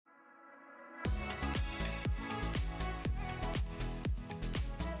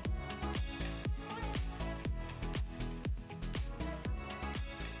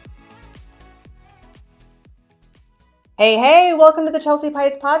Hey, welcome to the Chelsea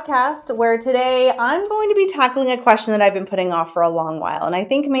Pites podcast, where today I'm going to be tackling a question that I've been putting off for a long while. And I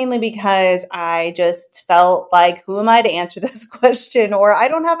think mainly because I just felt like, who am I to answer this question? Or I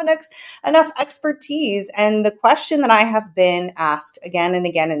don't have enough expertise. And the question that I have been asked again and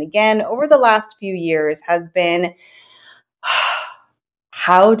again and again over the last few years has been,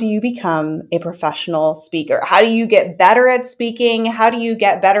 how do you become a professional speaker? How do you get better at speaking? How do you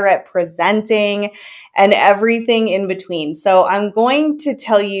get better at presenting and everything in between? So I'm going to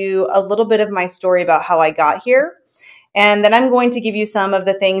tell you a little bit of my story about how I got here. And then I'm going to give you some of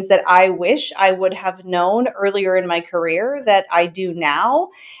the things that I wish I would have known earlier in my career that I do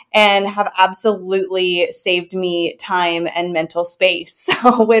now and have absolutely saved me time and mental space.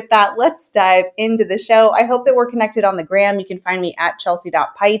 So with that, let's dive into the show. I hope that we're connected on the gram. You can find me at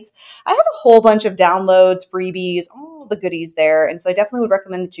chelsea.pites. I have a whole bunch of downloads, freebies, all the goodies there. And so I definitely would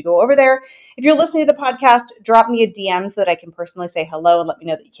recommend that you go over there. If you're listening to the podcast, drop me a DM so that I can personally say hello and let me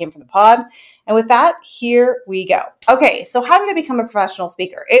know that you came from the pod. And with that, here we go. Okay, so how did I become a professional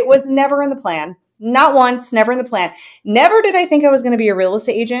speaker? It was never in the plan. Not once, never in the plan. Never did I think I was going to be a real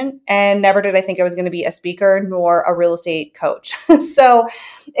estate agent, and never did I think I was going to be a speaker nor a real estate coach. So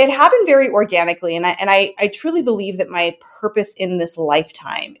it happened very organically. And I truly believe that my purpose in this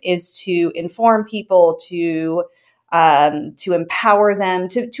lifetime is to inform people, to empower them,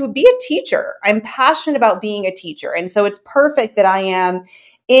 to be a teacher. I'm passionate about being a teacher. And so it's perfect that I am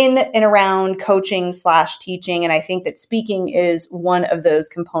in and around coaching / teaching. And I think that speaking is one of those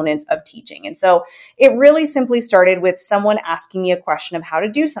components of teaching. And so it really simply started with someone asking me a question of how to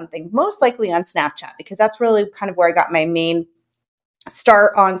do something, most likely on Snapchat, because that's really kind of where I got my main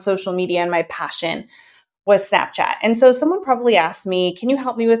start on social media, and my passion was Snapchat. And so someone probably asked me, can you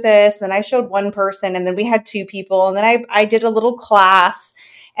help me with this? And then I showed one person, and then we had two people. And then I did a little class,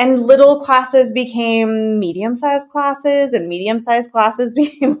 and little classes became medium-sized classes, and medium-sized classes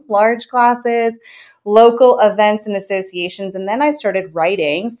became large classes, local events and associations. And then I started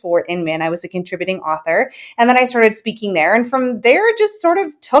writing for Inman. I was a contributing author. And then I started speaking there. And from there, it just sort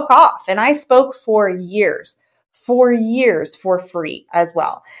of took off. And I spoke for years for free as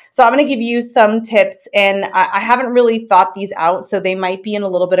well. So I'm going to give you some tips, and I haven't really thought these out, so they might be in a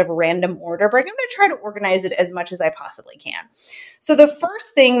little bit of a random order, but I'm going to try to organize it as much as I possibly can. So the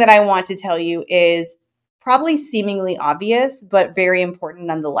first thing that I want to tell you is probably seemingly obvious, but very important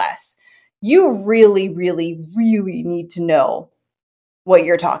nonetheless. You really, really, really need to know what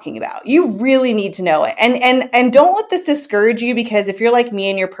you're talking about. You really need to know it. And don't let this discourage you, because if you're like me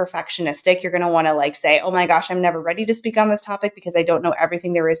and you're perfectionistic, you're going to want to say, oh my gosh, I'm never ready to speak on this topic because I don't know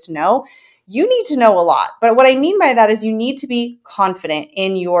everything there is to know. You need to know a lot. But what I mean by that is you need to be confident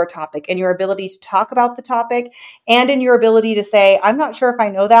in your topic and your ability to talk about the topic, and in your ability to say, I'm not sure if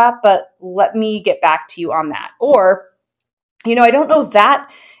I know that, but let me get back to you on that. Or, I don't know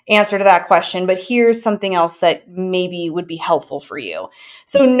that answer to that question, but here's something else that maybe would be helpful for you.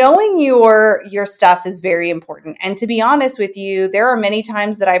 So knowing your stuff is very important. And to be honest with you, there are many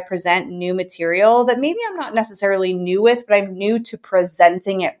times that I present new material that maybe I'm not necessarily new with, but I'm new to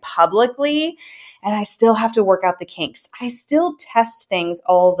presenting it publicly. And I still have to work out the kinks. I still test things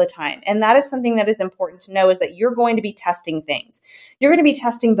all the time. And that is something that is important to know, is that you're going to be testing things. You're going to be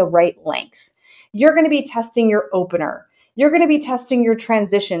testing the right length. You're going to be testing your opener. You're going to be testing your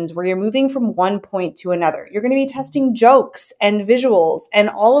transitions where you're moving from one point to another. You're going to be testing jokes and visuals, and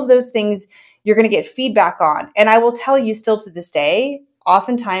all of those things you're going to get feedback on. And I will tell you, still to this day,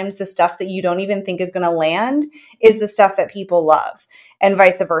 oftentimes the stuff that you don't even think is going to land is the stuff that people love, and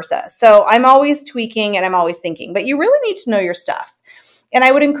vice versa. So I'm always tweaking and I'm always thinking, but you really need to know your stuff. And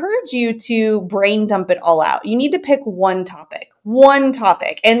I would encourage you to brain dump it all out. You need to pick one topic.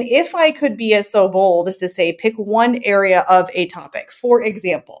 And if I could be so bold as to say, pick one area of a topic. For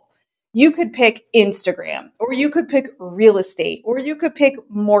example, you could pick Instagram, or you could pick real estate, or you could pick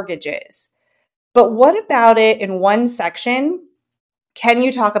mortgages. But what about it in one section can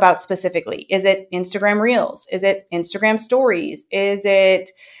you talk about specifically? Is it Instagram Reels? Is it Instagram Stories? Is it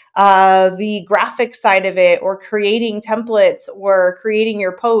the graphic side of it, or creating templates, or creating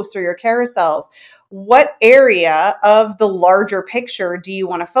your posts or your carousels? What area of the larger picture do you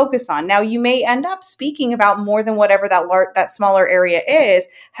want to focus on? Now, you may end up speaking about more than whatever that smaller area is.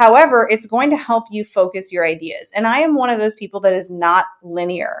 However, it's going to help you focus your ideas. And I am one of those people that is not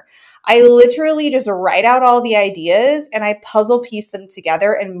linear. I literally just write out all the ideas and I puzzle piece them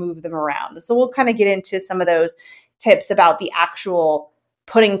together and move them around. So we'll kind of get into some of those tips about the actual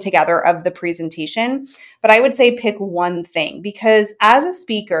putting together of the presentation. But I would say pick one thing, because as a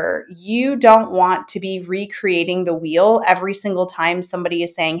speaker, you don't want to be recreating the wheel every single time somebody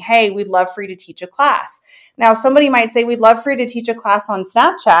is saying, hey, we'd love for you to teach a class. Now, somebody might say, we'd love for you to teach a class on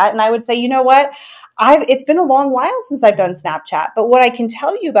Snapchat. And I would say, you know what? It's been a long while since I've done Snapchat, but what I can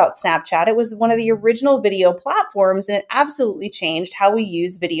tell you about Snapchat, it was one of the original video platforms, and it absolutely changed how we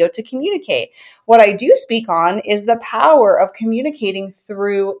use video to communicate. What I do speak on is the power of communicating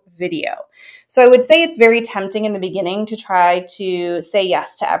through video. So I would say it's very tempting in the beginning to try to say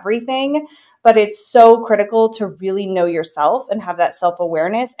yes to everything, but it's so critical to really know yourself and have that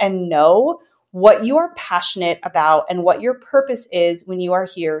self-awareness and know what you are passionate about and what your purpose is when you are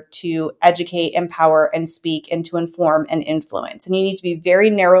here to educate, empower, and speak, and to inform and influence. And you need to be very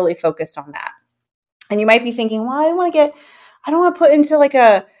narrowly focused on that. And you might be thinking, well, I don't want to put into like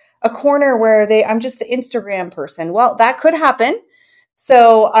a corner where I'm just the Instagram person. Well, that could happen.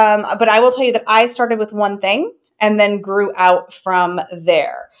 So, but I will tell you that I started with one thing and then grew out from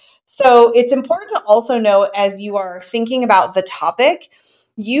there. So it's important to also know, as you are thinking about the topic,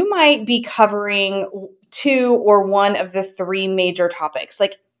 you might be covering two or one of the three major topics.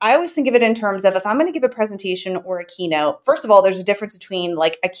 Like, I always think of it in terms of, if I'm going to give a presentation or a keynote, first of all, there's a difference between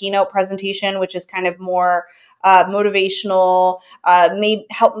like a keynote presentation, which is kind of more motivational, let me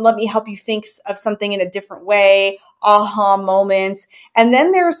help you think of something in a different way, aha moments. And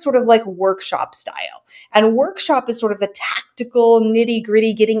then there's sort of like workshop style. And workshop is sort of the tactical, nitty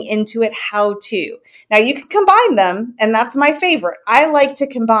gritty, getting into it, how to. Now you can combine them, and that's my favorite. I like to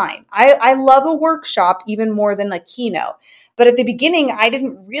combine. I love a workshop even more than a keynote. But at the beginning, I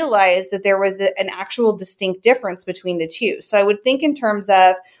didn't realize that there was an actual distinct difference between the two. So I would think in terms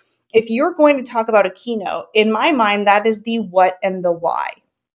of, if you're going to talk about a keynote, in my mind, that is the what and the why.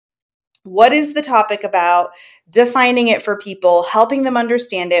 What is the topic about? Defining it for people, helping them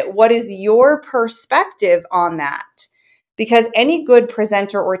understand it. What is your perspective on that? Because any good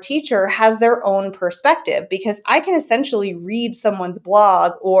presenter or teacher has their own perspective, because I can essentially read someone's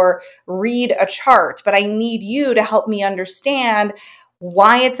blog or read a chart, but I need you to help me understand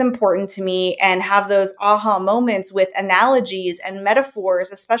why it's important to me and have those aha moments with analogies and metaphors,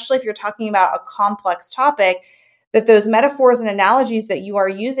 especially if you're talking about a complex topic, that those metaphors and analogies that you are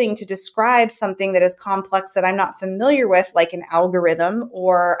using to describe something that is complex that I'm not familiar with, like an algorithm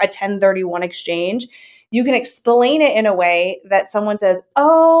or a 1031 exchange, you can explain it in a way that someone says,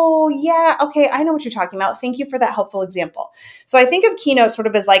 oh, yeah, okay, I know what you're talking about. Thank you for that helpful example. So I think of keynote sort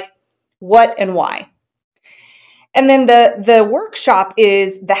of as like what and why. And then the workshop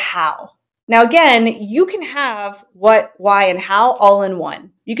is the how. Now, again, you can have what, why, and how all in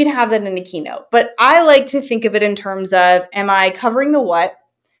one. You can have that in a keynote. But I like to think of it in terms of, am I covering the what?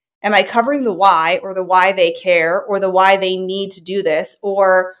 Am I covering the why, or the why they care, or the why they need to do this,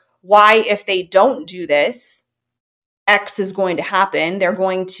 or why if they don't do this, X is going to happen. They're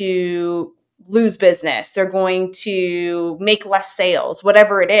going to lose business. They're going to make less sales,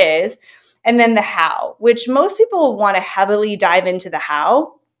 whatever it is. And then the how, which most people want to heavily dive into the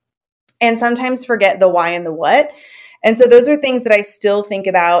how and sometimes forget the why and the what. And so those are things that I still think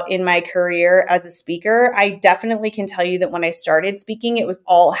about in my career as a speaker. I definitely can tell you that when I started speaking, it was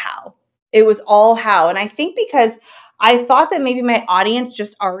all how. It was all how. And I think because I thought that maybe my audience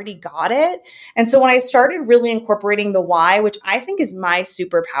just already got it. And so when I started really incorporating the why, which I think is my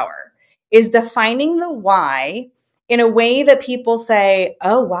superpower, is defining the why in a way that people say,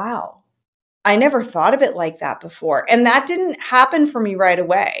 oh, wow, I never thought of it like that before. And that didn't happen for me right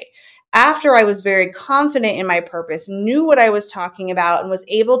away. After I was very confident in my purpose, knew what I was talking about, and was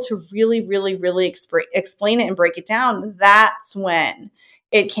able to really, really, really explain it and break it down, that's when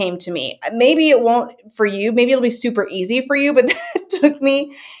it came to me. Maybe it won't for you. Maybe it'll be super easy for you, but that took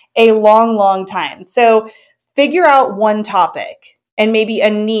me a long, long time. So figure out one topic and maybe a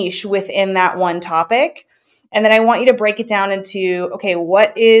niche within that one topic. And then I want you to break it down into, okay,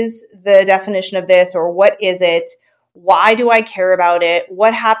 what is the definition of this, or what is it? Why do I care about it?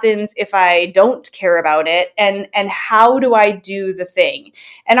 What happens if I don't care about it? And how do I do the thing?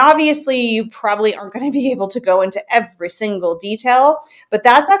 And obviously, you probably aren't going to be able to go into every single detail, but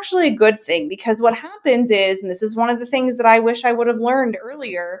that's actually a good thing, because what happens is, and this is one of the things that I wish I would have learned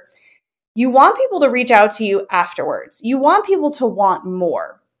earlier, you want people to reach out to you afterwards. You want people to want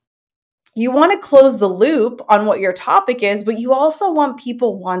more. You want to close the loop on what your topic is, but you also want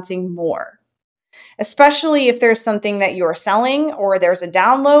people wanting more. Especially if there's something that you're selling, or there's a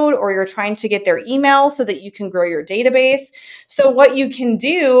download, or you're trying to get their email so that you can grow your database. So what you can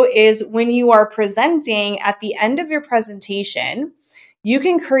do is, when you are presenting, at the end of your presentation, You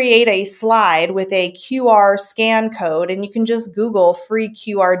can create a slide with a QR scan code, and you can just Google free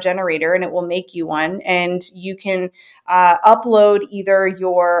QR generator and it will make you one. And you can upload either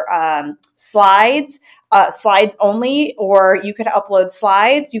your slides only, or you could upload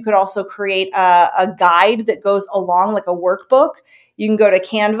slides. You could also create a guide that goes along, like a workbook. You can go to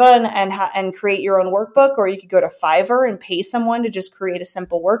Canva and create your own workbook, or you could go to Fiverr and pay someone to just create a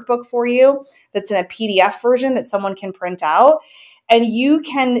simple workbook for you that's in a PDF version that someone can print out. And you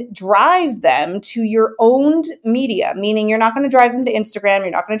can drive them to your owned media, meaning you're not going to drive them to Instagram, you're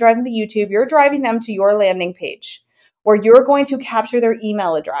not going to drive them to YouTube, you're driving them to your landing page where you're going to capture their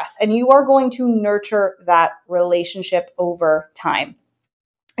email address and you are going to nurture that relationship over time.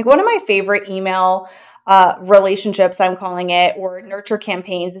 Like one of my favorite email relationships, I'm calling it, or nurture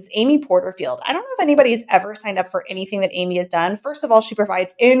campaigns is Amy Porterfield. I don't know if anybody's ever signed up for anything that Amy has done. First of all, she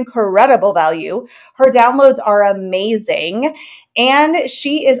provides incredible value. Her downloads are amazing. And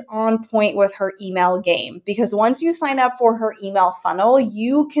she is on point with her email game, because once you sign up for her email funnel,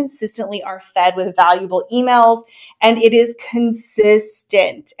 you consistently are fed with valuable emails and it is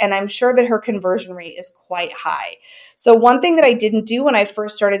consistent. And I'm sure that her conversion rate is quite high. So one thing that I didn't do when I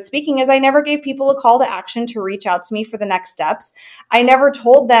first started speaking is I never gave people a call to action to reach out to me for the next steps. I never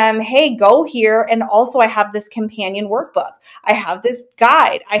told them, hey, go here. And also I have this companion workbook. I have this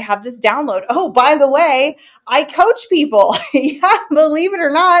guide. I have this download. Oh, by the way, I coach people. Yeah, believe it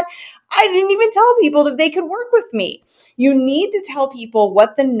or not, I didn't even tell people that they could work with me. You need to tell people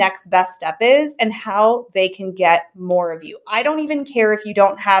what the next best step is and how they can get more of you. I don't even care if you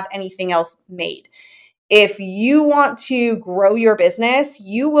don't have anything else made. If you want to grow your business,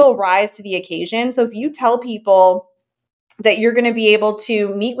 you will rise to the occasion. So if you tell people that you're going to be able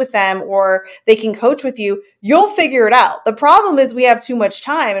to meet with them or they can coach with you, you'll figure it out. The problem is we have too much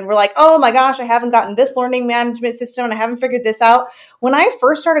time and we're like, oh my gosh, I haven't gotten this learning management system and I haven't figured this out. When I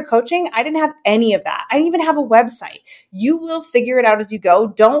first started coaching, I didn't have any of that. I didn't even have a website. You will figure it out as you go.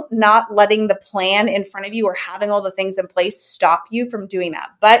 Don't not letting the plan in front of you or having all the things in place stop you from doing that.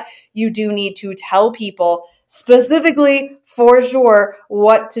 But you do need to tell people specifically for sure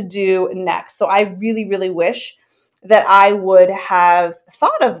what to do next. So I really, really wish that I would have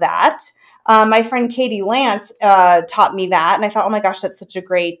thought of that. My friend Katie Lance taught me that, and I thought, oh my gosh, that's such a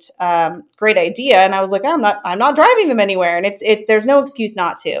great idea. And I was like, I'm not driving them anywhere, and there's no excuse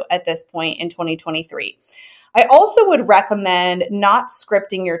not to at this point in 2023. I also would recommend not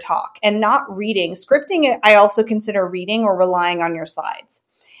scripting your talk and not reading. Scripting, I also consider reading or relying on your slides.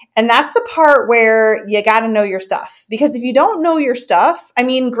 And that's the part where you got to know your stuff. Because if you don't know your stuff, I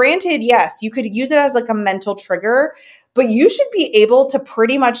mean, granted, yes, you could use it as like a mental trigger, but you should be able to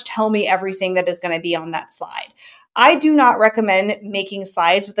pretty much tell me everything that is going to be on that slide. I do not recommend making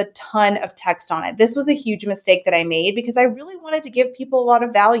slides with a ton of text on it. This was a huge mistake that I made because I really wanted to give people a lot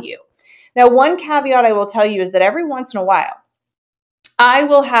of value. Now, one caveat I will tell you is that every once in a while, I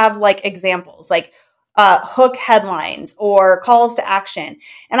will have like examples, like hook headlines or calls to action.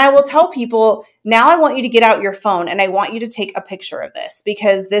 And I will tell people, now I want you to get out your phone and I want you to take a picture of this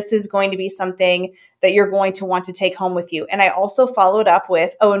because this is going to be something that you're going to want to take home with you. And I also followed up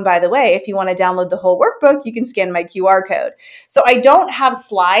with, oh, and by the way, if you want to download the whole workbook, you can scan my QR code. So I don't have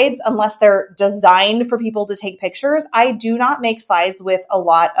slides unless they're designed for people to take pictures. I do not make slides with a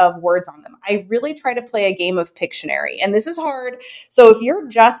lot of words on them. I really try to play a game of Pictionary. And this is hard. So if you're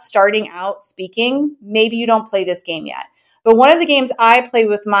just starting out speaking, maybe you don't play this game yet. But one of the games I play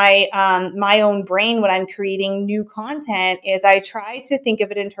with my own brain when I'm creating new content is I try to think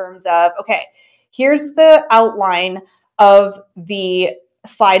of it in terms of, okay, here's the outline of the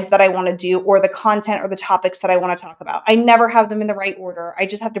slides that I want to do or the content or the topics that I want to talk about. I never have them in the right order. I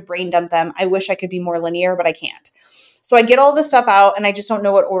just have to brain dump them. I wish I could be more linear, but I can't. So I get all this stuff out and I just don't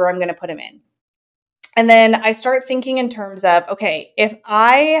know what order I'm going to put them in. And then I start thinking in terms of, okay, if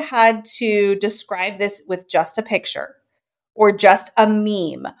I had to describe this with just a picture or just a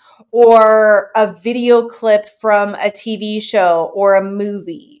meme or a video clip from a TV show or a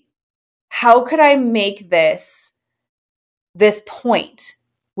movie, how could I make this point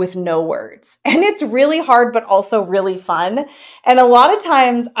with no words? And it's really hard, but also really fun. And a lot of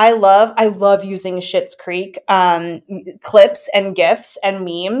times I love using Schitt's Creek clips and GIFs and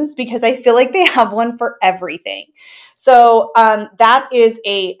memes because I feel like they have one for everything. So that is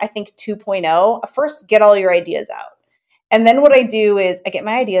I think 2.0. First, get all your ideas out. And then what I do is I get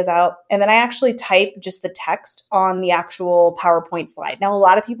my ideas out and then I actually type just the text on the actual PowerPoint slide. Now, a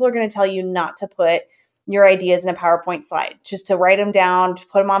lot of people are going to tell you not to put your ideas in a PowerPoint slide, just to write them down, to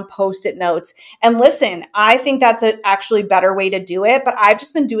put them on Post-it notes. And listen, I think that's an actually better way to do it, but I've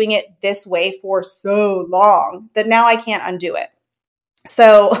just been doing it this way for so long that now I can't undo it.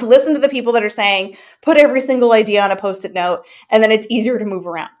 So listen to the people that are saying, put every single idea on a Post-it note, and then it's easier to move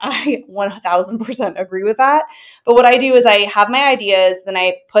around. I 1000% agree with that. But what I do is I have my ideas, then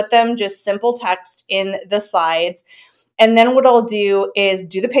I put them just simple text in the slides. And then what I'll do is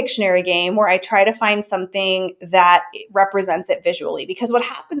do the Pictionary game where I try to find something that represents it visually. Because what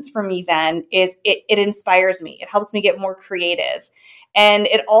happens for me then is it inspires me. It helps me get more creative. And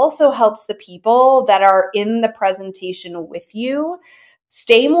it also helps the people that are in the presentation with you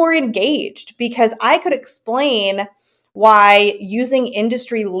stay more engaged, because I could explain why using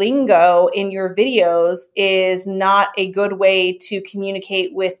industry lingo in your videos is not a good way to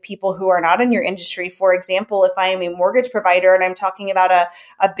communicate with people who are not in your industry. For example, if I am a mortgage provider and I'm talking about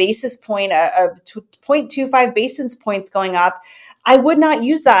a basis point, a 0.25 basis points going up, I would not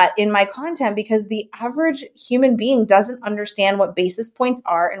use that in my content because the average human being doesn't understand what basis points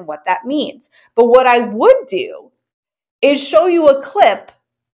are and what that means. But what I would do is show you a clip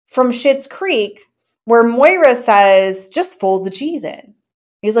from Schitt's Creek where Moira says, just fold the cheese in.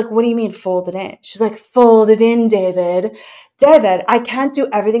 He's like, what do you mean fold it in? She's like, fold it in, David. David, I can't do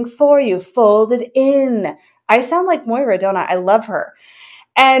everything for you. Fold it in. I sound like Moira, don't I? I love her.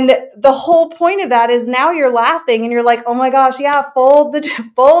 And the whole point of that is now you're laughing and you're like, oh my gosh, yeah, fold in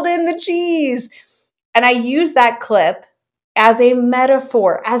the cheese. And I use that clip as a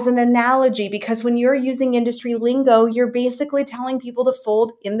metaphor, as an analogy, because when you're using industry lingo, you're basically telling people to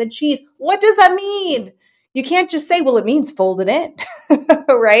fold in the cheese. What does that mean? You can't just say, well, it means fold it in,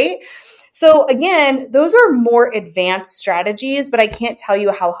 right? So again, those are more advanced strategies, but I can't tell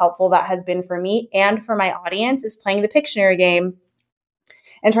you how helpful that has been for me and for my audience is playing the Pictionary game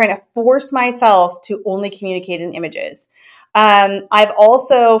and trying to force myself to only communicate in images. I've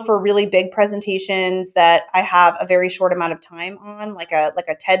also, for really big presentations that I have a very short amount of time on, like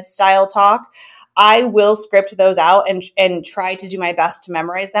a TED style talk, I will script those out and try to do my best to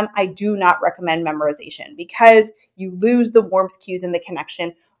memorize them. I do not recommend memorization because you lose the warmth cues and the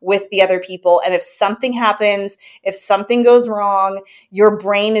connection with the other people. And if something happens, if something goes wrong, your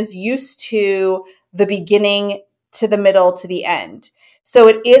brain is used to the beginning to the middle to the end. So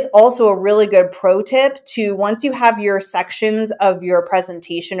it is also a really good pro tip to, once you have your sections of your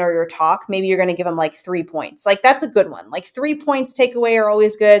presentation or your talk, maybe you're going to give them like 3 points. Like that's a good one. Like 3 points takeaway are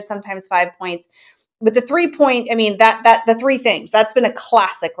always good, sometimes 5 points. But the 3 point, I mean, that the 3 things, that's been a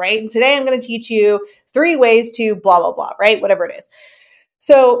classic, right? And today I'm going to teach you 3 ways to blah, blah, blah, right? Whatever it is.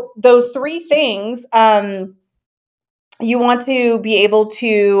 So those 3 things, you want to be able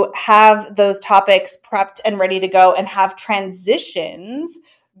to have those topics prepped and ready to go and have transitions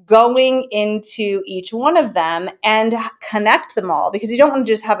going into each one of them and connect them all, because you don't want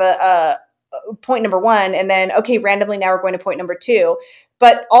to just have a point number 1 and then, okay, randomly now we're going to point number 2.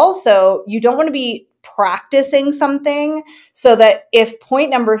 But also you don't want to be practicing something so that if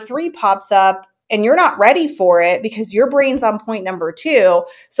point number 3 pops up and you're not ready for it because your brain's on point number 2.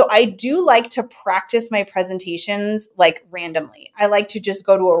 So I do like to practice my presentations like randomly. I like to just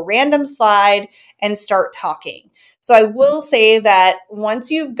go to a random slide and start talking. So I will say that once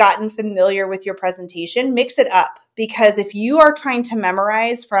you've gotten familiar with your presentation, mix it up, because if you are trying to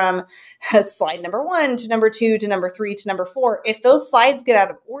memorize from slide number 1 to number 2 to number 3 to number 4, if those slides get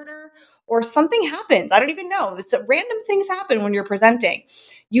out of order or something happens, I don't even know, it's random things happen when you're presenting,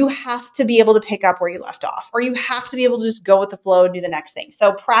 you have to be able to pick up where you left off, or you have to be able to just go with the flow and do the next thing.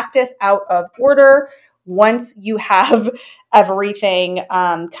 So practice out of order. Once you have everything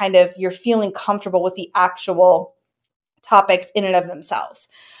kind of, you're feeling comfortable with the actual topics in and of themselves.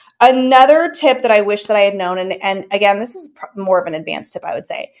 Another tip that I wish that I had known, and again, this is more of an advanced tip, I would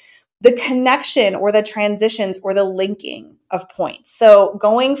say, the connection or the transitions or the linking of points. So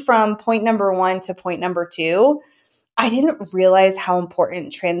going from point number 1 to point number 2, I didn't realize how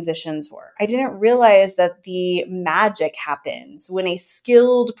important transitions were. I didn't realize that the magic happens when a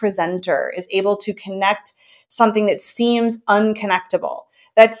skilled presenter is able to connect something that seems unconnectable,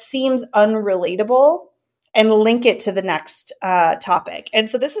 that seems unrelatable, and link it to the next topic. And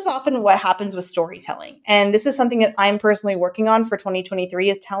so this is often what happens with storytelling. And this is something that I'm personally working on for 2023,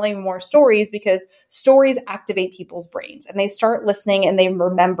 is telling more stories, because stories activate people's brains and they start listening and they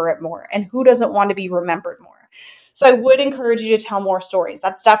remember it more. And who doesn't want to be remembered more? So I would encourage you to tell more stories.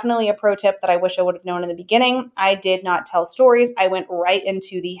 That's definitely a pro tip that I wish I would have known in the beginning. I did not tell stories. I went right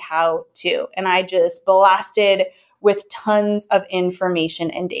into the how to, and I just blasted with tons of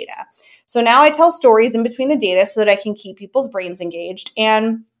information and data. So now I tell stories in between the data so that I can keep people's brains engaged.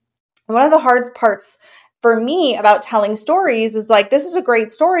 And one of the hard parts for me about telling stories is like, this is a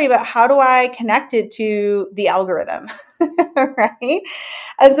great story, but how do I connect it to the algorithm? Right?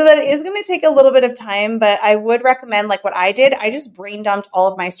 And so that it is going to take a little bit of time, but I would recommend like what I did. I just brain dumped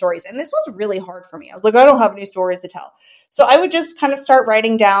all of my stories. And this was really hard for me. I was like, I don't have any stories to tell. So I would just kind of start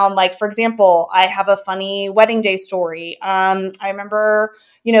writing down, like, for example, I have a funny wedding day story. I remember,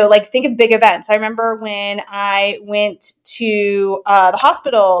 like think of big events. I remember when I went to the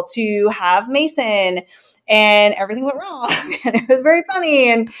hospital to have Mason and everything went wrong and it was very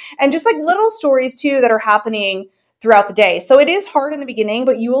funny and just like little stories too that are happening throughout the day. So it is hard in the beginning,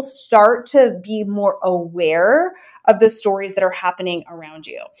 but you will start to be more aware of the stories that are happening around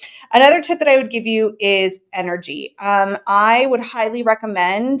you. Another tip that I would give you is energy. I would highly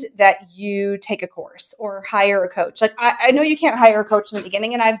recommend that you take a course or hire a coach. Like I know you can't hire a coach in the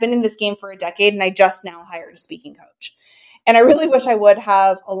beginning, and I've been in this game for a decade and I just now hired a speaking coach. And I really wish I would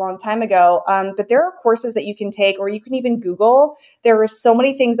have a long time ago. But there are courses that you can take, or you can even Google. There are so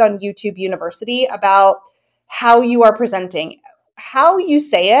many things on YouTube University about how you are presenting. How you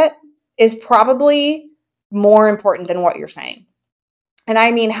say it is probably more important than what you're saying. And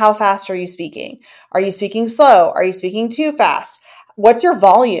I mean, how fast are you speaking? Are you speaking slow? Are you speaking too fast? What's your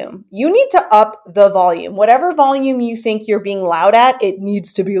volume? You need to up the volume. Whatever volume you think you're being loud at, it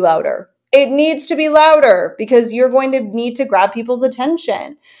needs to be louder. It needs to be louder because you're going to need to grab people's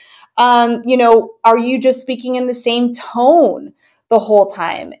attention. Are you just speaking in the same tone the whole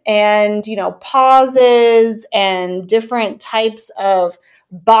time? And, pauses and different types of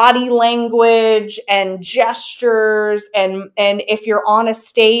body language and gestures. And if you're on a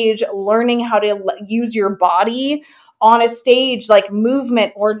stage, learning how to use your body on a stage, like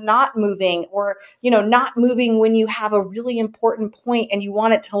movement or not moving, or, not moving when you have a really important point and you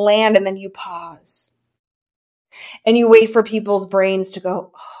want it to land, and then you pause and you wait for people's brains to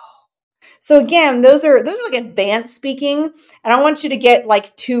go, oh. So again, those are like advanced speaking. And I don't want you to get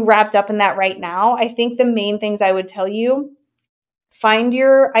like too wrapped up in that right now. I think the main things I would tell you, find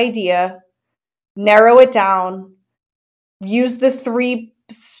your idea, narrow it down, use the three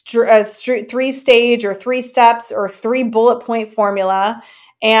stage or 3 steps or 3 bullet point formula.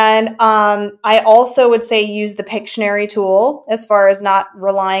 And I also would say use the Pictionary tool as far as not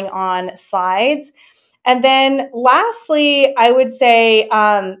relying on slides. And then lastly, I would say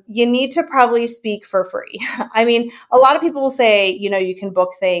you need to probably speak for free. I mean, a lot of people will say, you can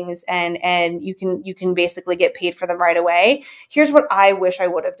book things and you can basically get paid for them right away. Here's what I wish I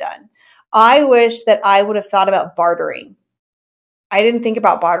would have done. I wish that I would have thought about bartering. I didn't think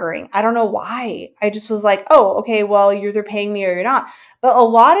about bartering. I don't know why. I just was like, oh, okay, well, you're either paying me or you're not. But a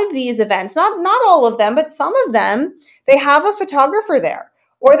lot of these events, not all of them, but some of them, they have a photographer there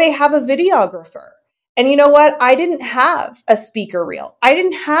or they have a videographer. And you know what? I didn't have a speaker reel. I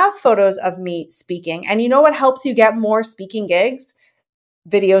didn't have photos of me speaking. And you know what helps you get more speaking gigs?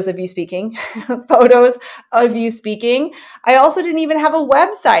 Videos of you speaking, photos of you speaking. I also didn't even have a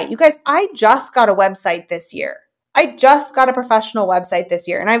website. You guys, I just got a website this year. I just got a professional website this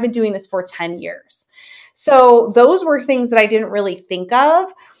year, and I've been doing this for 10 years. So those were things that I didn't really think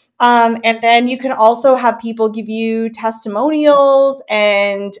of. And then you can also have people give you testimonials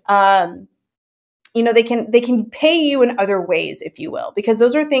and, they can pay you in other ways, if you will, because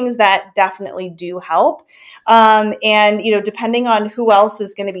those are things that definitely do help. And depending on who else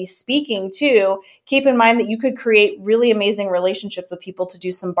is going to be speaking too, keep in mind that you could create really amazing relationships with people to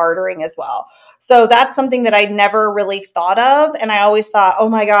do some bartering as well. So that's something that I never really thought of. And I always thought, oh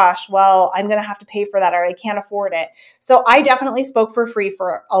my gosh, well, I'm going to have to pay for that or I can't afford it. So I definitely spoke for free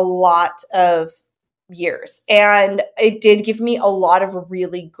for a lot of years. And it did give me a lot of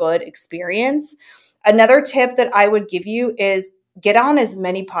really good experience. Another tip that I would give you is get on as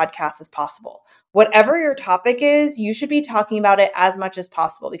many podcasts as possible. Whatever your topic is, you should be talking about it as much as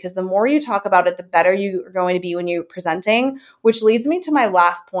possible, because the more you talk about it, the better you are going to be when you're presenting, which leads me to my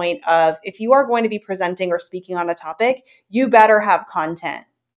last point of, if you are going to be presenting or speaking on a topic, you better have content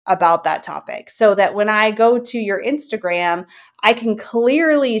about that topic so that when I go to your Instagram, I can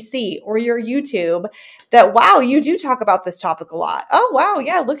clearly see, or your YouTube, that, wow, you do talk about this topic a lot. Oh, wow.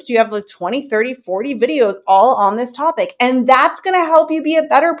 Yeah. Look at you have like 20, 30, 40 videos all on this topic. And that's going to help you be a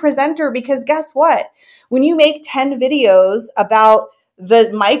better presenter, because guess what? When you make 10 videos about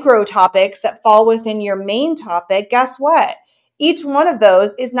the micro topics that fall within your main topic, guess what? Each one of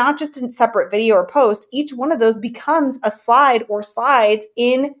those is not just a separate video or post. Each one of those becomes a slide or slides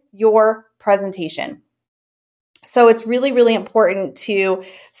in your presentation. So it's really, really important to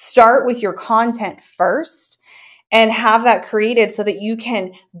start with your content first and have that created so that you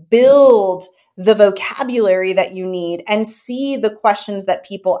can build the vocabulary that you need and see the questions that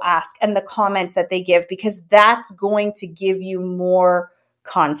people ask and the comments that they give, because that's going to give you more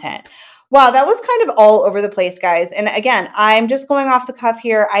content. Wow, that was kind of all over the place, guys. And again, I'm just going off the cuff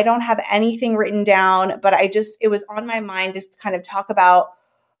here. I don't have anything written down, but it was on my mind just to kind of talk about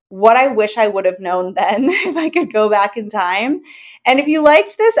what I wish I would have known then if I could go back in time. And if you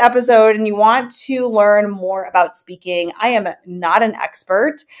liked this episode and you want to learn more about speaking, I am not an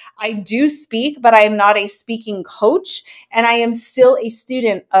expert. I do speak, but I am not a speaking coach, and I am still a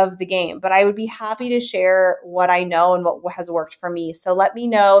student of the game. But I would be happy to share what I know and what has worked for me. So let me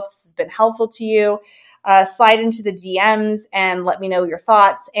know if this has been helpful to you. Slide into the DMs and let me know your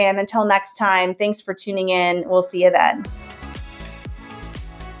thoughts. And until next time, thanks for tuning in. We'll see you then.